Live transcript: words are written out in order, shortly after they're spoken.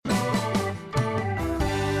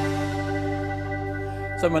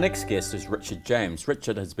So my next guest is Richard James.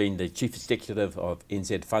 Richard has been the Chief Executive of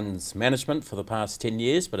NZ Funds Management for the past 10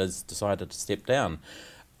 years, but has decided to step down.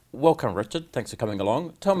 Welcome, Richard. Thanks for coming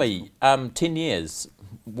along. Tell me, 10 years,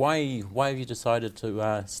 why have you decided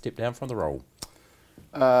to step down from the role?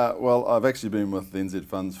 Well, I've actually been with the NZ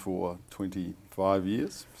Funds for 25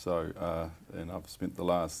 years, and I've spent the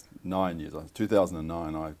last 9 years.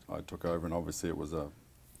 2009 I took over, and obviously it was an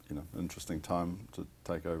interesting time to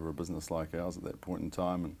take over a business like ours at that point in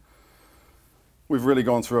time. And we've really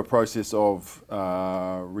gone through a process of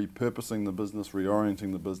repurposing the business,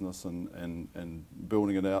 reorienting the business, and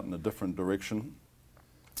building it out in a different direction.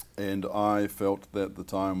 And I felt that the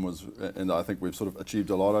time was, and I think we've sort of achieved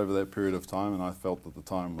a lot over that period of time, and I felt that the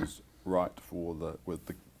time was right with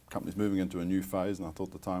the companies moving into a new phase, and I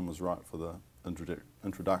thought the time was right for the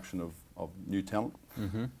introduction of new talent.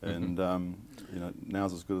 And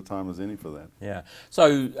now's as good a time as any for that. Yeah.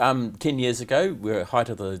 So 10 years ago, we were at the height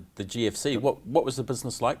of the GFC. What was the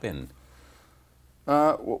business like then?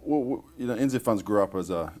 NZ Funds grew up as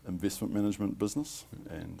an investment management business,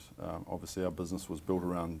 and obviously our business was built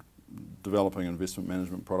around developing investment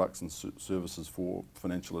management products and services for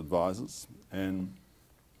financial advisors. And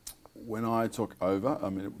when I took over, I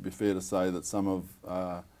mean, it would be fair to say that some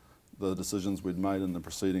of the decisions we'd made in the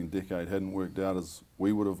preceding decade hadn't worked out as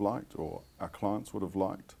we would have liked or our clients would have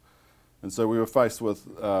liked. And so we were faced with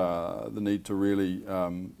the need to really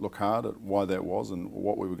look hard at why that was and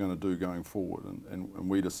what we were going to do going forward. And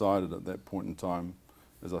we decided at that point in time,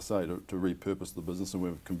 as I say, to repurpose the business, and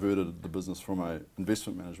we've converted the business from an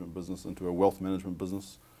investment management business into a wealth management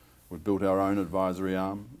business. We've built our own advisory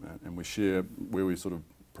arm, and we share where we sort of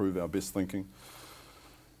prove our best thinking.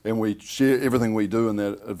 And we share everything we do in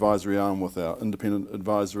that advisory arm with our independent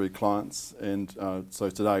advisory clients. And so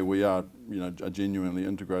today we are, a genuinely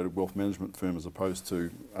integrated wealth management firm as opposed to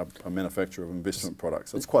a manufacturer of investment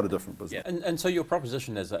products. It's quite a different business. Yeah. And so your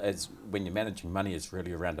proposition as when you're managing money is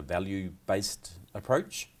really around a value-based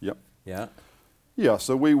approach? Yep. Yeah. Yeah,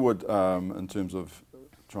 so we would, in terms of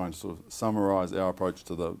trying to sort of summarise our approach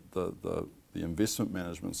to the investment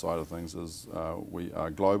management side of things is we are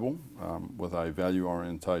global with a value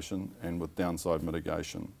orientation and with downside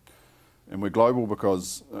mitigation. And we're global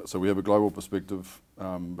because, so we have a global perspective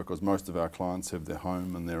because most of our clients have their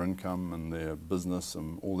home and their income and their business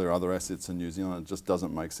and all their other assets in New Zealand. It just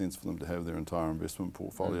doesn't make sense for them to have their entire investment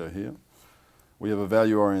portfolio here. We have a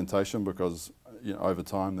value orientation because over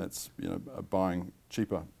time that's, buying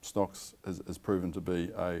cheaper stocks has proven to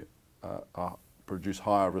be produce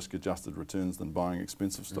higher risk-adjusted returns than buying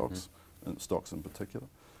expensive stocks, and stocks in particular.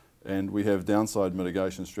 And we have downside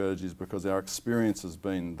mitigation strategies because our experience has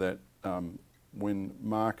been that when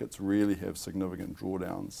markets really have significant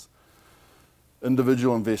drawdowns,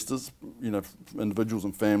 individual investors, individuals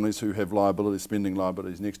and families who have spending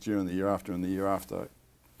liabilities next year and the year after,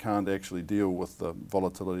 can't actually deal with the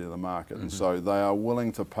volatility of the market. And so they are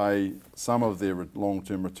willing to pay some of their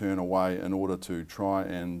long-term return away in order to try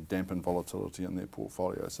and dampen volatility in their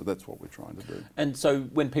portfolio. So that's what we're trying to do. And so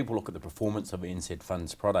when people look at the performance of NZ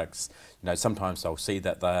Funds products, sometimes they'll see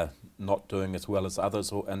that they're not doing as well as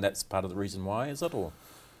others, and that's part of the reason why, is it? Or?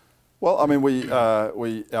 Well, I mean,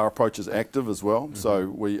 our approach is active as well. So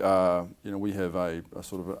we have a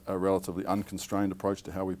sort of a relatively unconstrained approach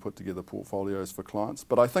to how we put together portfolios for clients.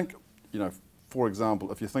 But I think, for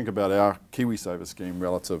example, if you think about our KiwiSaver scheme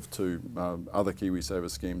relative to other KiwiSaver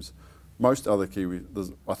schemes, most other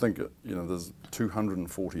there's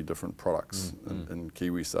 240 different products in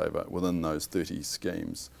KiwiSaver within those 30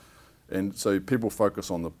 schemes. And so people focus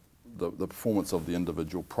on the performance of the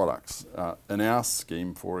individual products. In our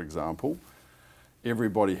scheme, for example,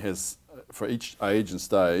 everybody has, for each age and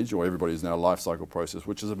stage, or everybody's in our life cycle process,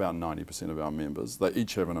 which is about 90% of our members, they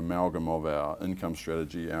each have an amalgam of our income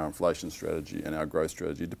strategy, our inflation strategy, and our growth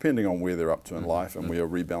strategy, depending on where they're up to in life, and we are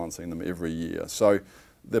rebalancing them every year. So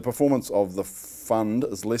the performance of the fund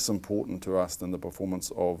is less important to us than the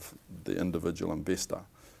performance of the individual investor.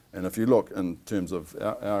 And if you look in terms of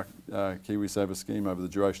our KiwiSaver scheme over the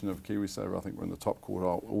duration of KiwiSaver, I think we're in the top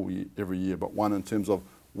quartile every year, but one in terms of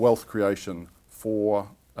wealth creation for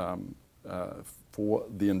the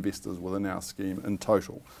investors within our scheme in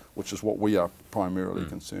total, which is what we are primarily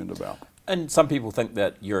concerned about. And some people think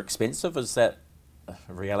that you're expensive. Is that a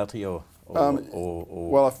reality or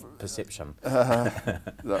perception?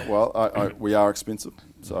 We are expensive.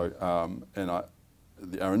 So,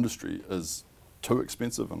 our industry is too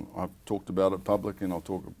expensive, and I've talked about it publicly, and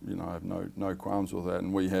I have no qualms with that.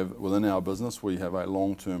 And we have, within our business, we have a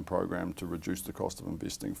long-term program to reduce the cost of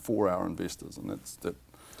investing for our investors, and that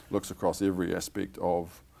looks across every aspect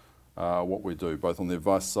of what we do, both on the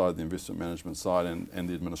advice side, the investment management side, and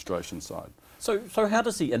the administration side. So how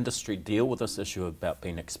does the industry deal with this issue about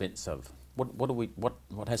being expensive?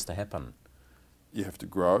 What has to happen? You have to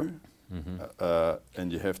grow,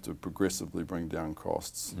 and you have to progressively bring down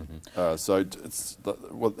costs. So it's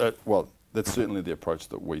that's certainly the approach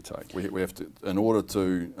that we take. We have to, in order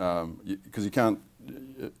to, because you can't.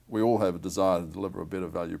 We all have a desire to deliver a better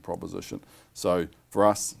value proposition. So for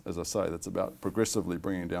us, as I say, that's about progressively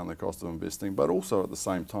bringing down the cost of investing, but also at the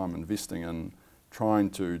same time investing in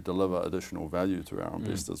trying to deliver additional value to our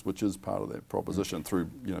investors, which is part of that proposition through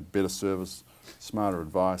better service, smarter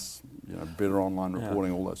advice, better online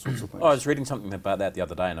reporting, all those sorts of things. I was reading something about that the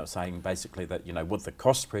other day, and it was saying basically that with the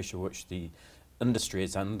cost pressure which the industry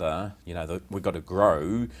is under, we've got to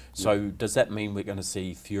grow. So does that mean we're going to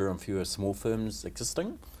see fewer and fewer small firms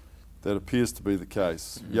existing? That appears to be the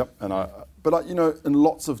case. Yep. But in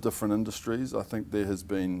lots of different industries, I think there has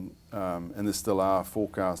been, and there still are,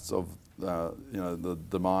 forecasts of the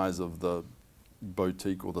demise of the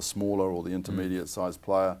boutique or the smaller or the intermediate sized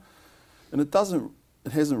player, and it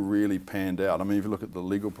hasn't really panned out. I mean, if you look at the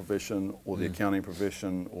legal profession or the accounting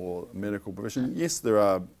profession or medical profession, yes, there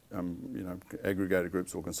are aggregated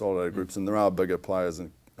groups or consolidated groups, and there are bigger players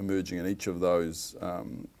emerging in each of those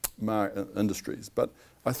industries. But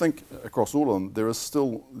I think across all of them, there is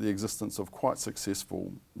still the existence of quite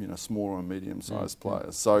successful, smaller and medium-sized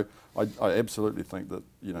players. So I absolutely think that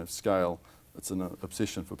scale. It's an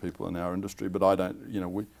obsession for people in our industry, but I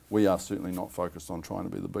don't. We are certainly not focused on trying to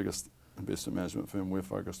be the biggest investment management firm. We're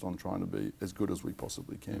focused on trying to be as good as we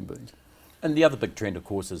possibly can be. And the other big trend, of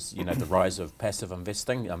course, is the rise of passive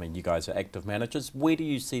investing. I mean, you guys are active managers. Where do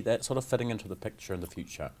you see that sort of fitting into the picture in the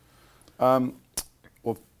future?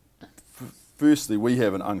 Firstly, we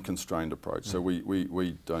have an unconstrained approach, so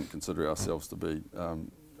we don't consider ourselves to be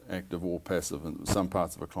active or passive. In some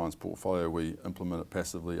parts of a client's portfolio, we implement it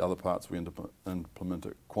passively. Other parts, we implement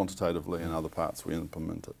it quantitatively, and other parts, we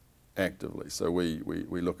implement it actively. So we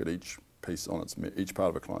look at each piece on each part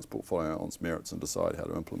of a client's portfolio on its merits and decide how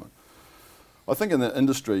to implement. I think in the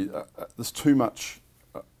industry, there's too much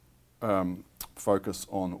focus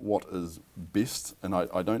on what is best, and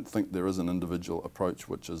I don't think there is an individual approach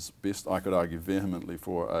which is best. I could argue vehemently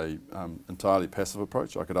for a entirely passive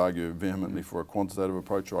approach. I could argue vehemently for a quantitative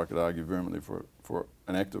approach, or I could argue vehemently for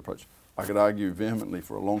an active approach. I could argue vehemently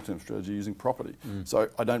for a long-term strategy using property. So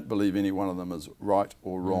I don't believe any one of them is right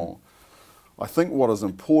or wrong. I think what is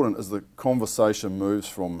important is the conversation moves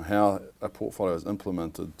from how a portfolio is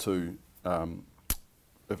implemented to, from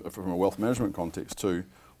a wealth management context, to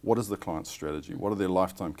what is the client's strategy? What are their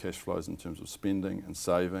lifetime cash flows in terms of spending and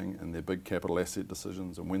saving and their big capital asset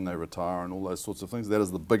decisions and when they retire and all those sorts of things? That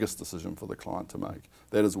is the biggest decision for the client to make.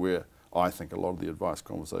 That is where I think a lot of the advice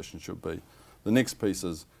conversation should be. The next piece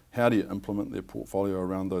is, how do you implement their portfolio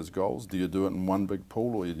around those goals? Do you do it in one big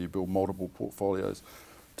pool, or do you build multiple portfolios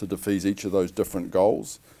to defease each of those different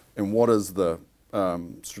goals? And what is the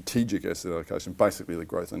strategic asset allocation, basically the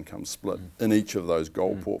growth income split in each of those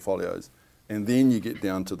goal portfolios? And then you get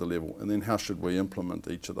down to the level, and then how should we implement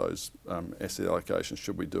each of those asset allocations?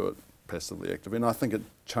 Should we do it passively, actively? And I think it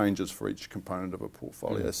changes for each component of a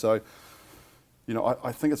portfolio. So,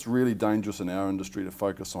 I think it's really dangerous in our industry to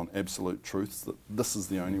focus on absolute truths, that this is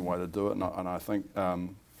the only way to do it. And I think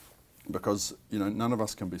because none of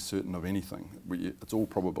us can be certain of anything. It's all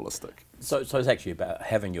probabilistic. So it's actually about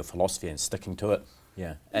having your philosophy and sticking to it.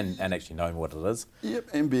 Yeah, and actually knowing what it is. Yep,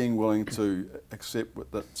 and being willing to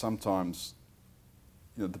accept that sometimes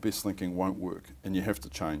the best thinking won't work, and you have to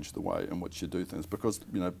change the way in which you do things. Because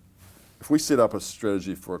if we set up a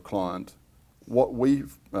strategy for a client, what we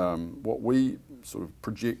sort of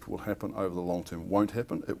project will happen over the long term won't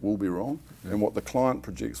happen. It will be wrong, and what the client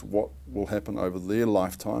projects what will happen over their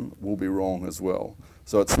lifetime will be wrong as well.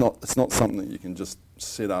 So it's not something that you can just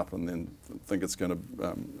set up and then think it's going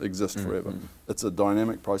to exist forever. It's a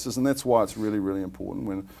dynamic process, and that's why it's really, really important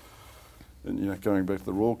when. And going back to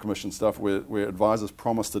the Royal Commission stuff, where advisors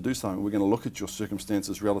promise to do something, we're going to look at your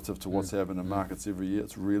circumstances relative to what's happening in markets every year.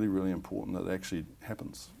 It's really, really important that it actually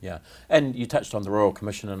happens. Yeah, and you touched on the Royal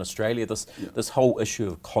Commission in Australia. This whole issue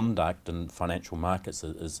of conduct in financial markets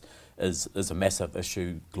is a massive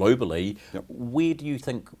issue globally. Yep. Where do you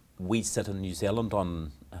think we sit in New Zealand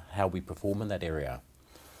on how we perform in that area?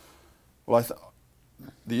 Well,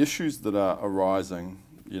 the issues that are arising,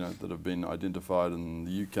 that have been identified in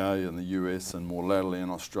the UK and the US and more latterly in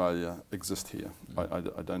Australia, exist here. I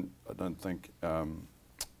don't think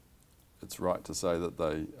it's right to say that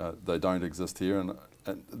they don't exist here, and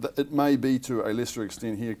it may be to a lesser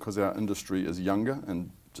extent here because our industry is younger,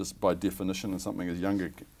 and just by definition, and something as younger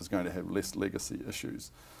is going to have less legacy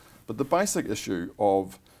issues. But the basic issue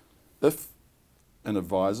of if an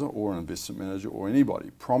advisor or an investment manager or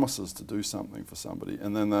anybody promises to do something for somebody,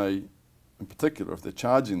 and then they, in particular, if they're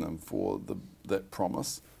charging them for that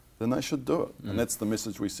promise, then they should do it. And that's the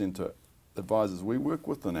message we send to advisors we work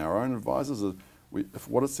with and our own advisors. If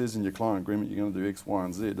what it says in your client agreement, you're going to do X, Y,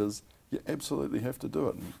 and Z, is you absolutely have to do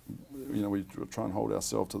it. And, you know, we try and hold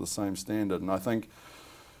ourselves to the same standard. And I think,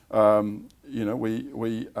 you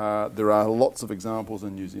know, there are lots of examples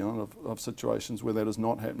in New Zealand of situations where that is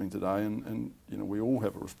not happening today, and you know, we all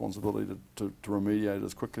have a responsibility to remediate it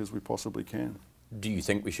as quickly as we possibly can. Do you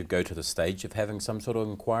think we should go to the stage of having some sort of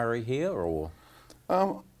inquiry here, or?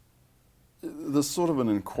 There's sort of an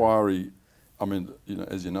inquiry. I mean, you know,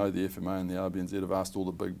 as you know, the FMA and the RBNZ have asked all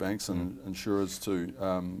the big banks and insurers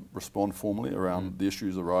to respond formally around the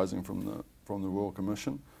issues arising from the Royal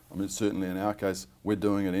Commission. I mean, certainly in our case, we're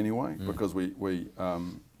doing it anyway because we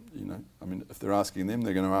you know, I mean, if they're asking them,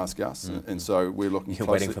 they're going to ask us, and so we're looking. You're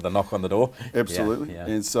waiting for the knock on the door. Absolutely, yeah.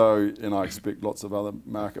 And I expect lots of other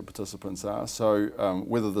market participants are. So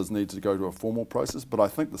whether there's need to go to a formal process, but I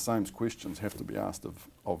think the same questions have to be asked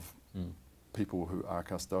of people who are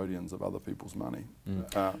custodians of other people's money.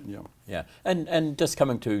 Yeah, and just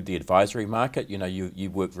coming to the advisory market, you know,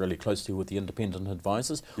 you work really closely with the independent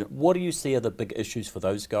advisors. Yep. What do you see are the big issues for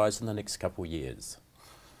those guys in the next couple of years?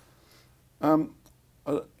 I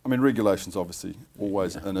mean, regulation's obviously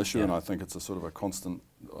always an issue, and I think it's a sort of a constant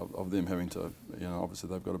of them having to, you know, obviously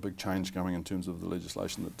they've got a big change coming in terms of the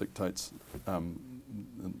legislation that dictates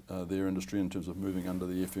their industry in terms of moving under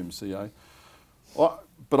the FMCA.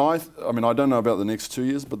 But I mean, I don't know about the next 2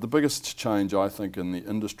 years, but the biggest change I think in the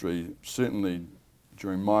industry, certainly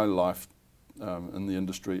during my life in the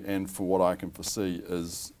industry and for what I can foresee,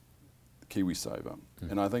 is KiwiSaver.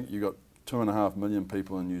 And I think you've got 2.5 million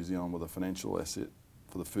people in New Zealand with a financial asset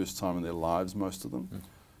for the first time in their lives, most of them.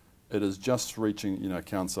 It is just reaching, you know,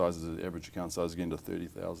 account sizes, the average account size again to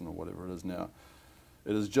 30,000 or whatever it is now.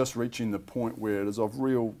 It is just reaching the point where it is of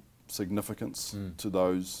real significance to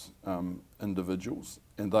those individuals,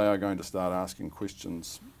 and they are going to start asking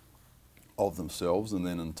questions of themselves, and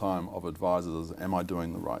then in time of advisors, am I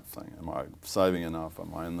doing the right thing? Am I saving enough?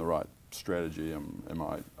 Am I in the right strategy? Am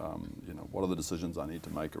I, you know, what are the decisions I need to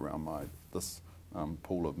make around this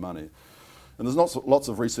pool of money? And there's lots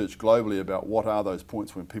of research globally about what are those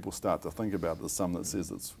points when people start to think about it. There's some that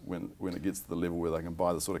says it's when it gets to the level where they can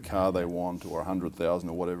buy the sort of car they want, or 100,000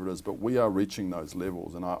 or whatever it is. But we are reaching those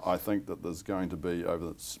levels, and I think that there's going to be,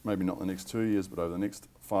 maybe not the next 2 years, but over the next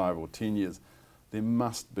 5 or 10 years, there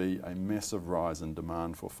must be a massive rise in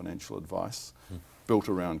demand for financial advice built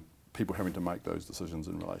around people having to make those decisions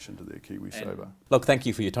in relation to their KiwiSaver. Look, thank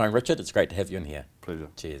you for your time, Richard. It's great to have you in here. Pleasure.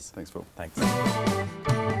 Cheers. Thanks, Phil. Thanks.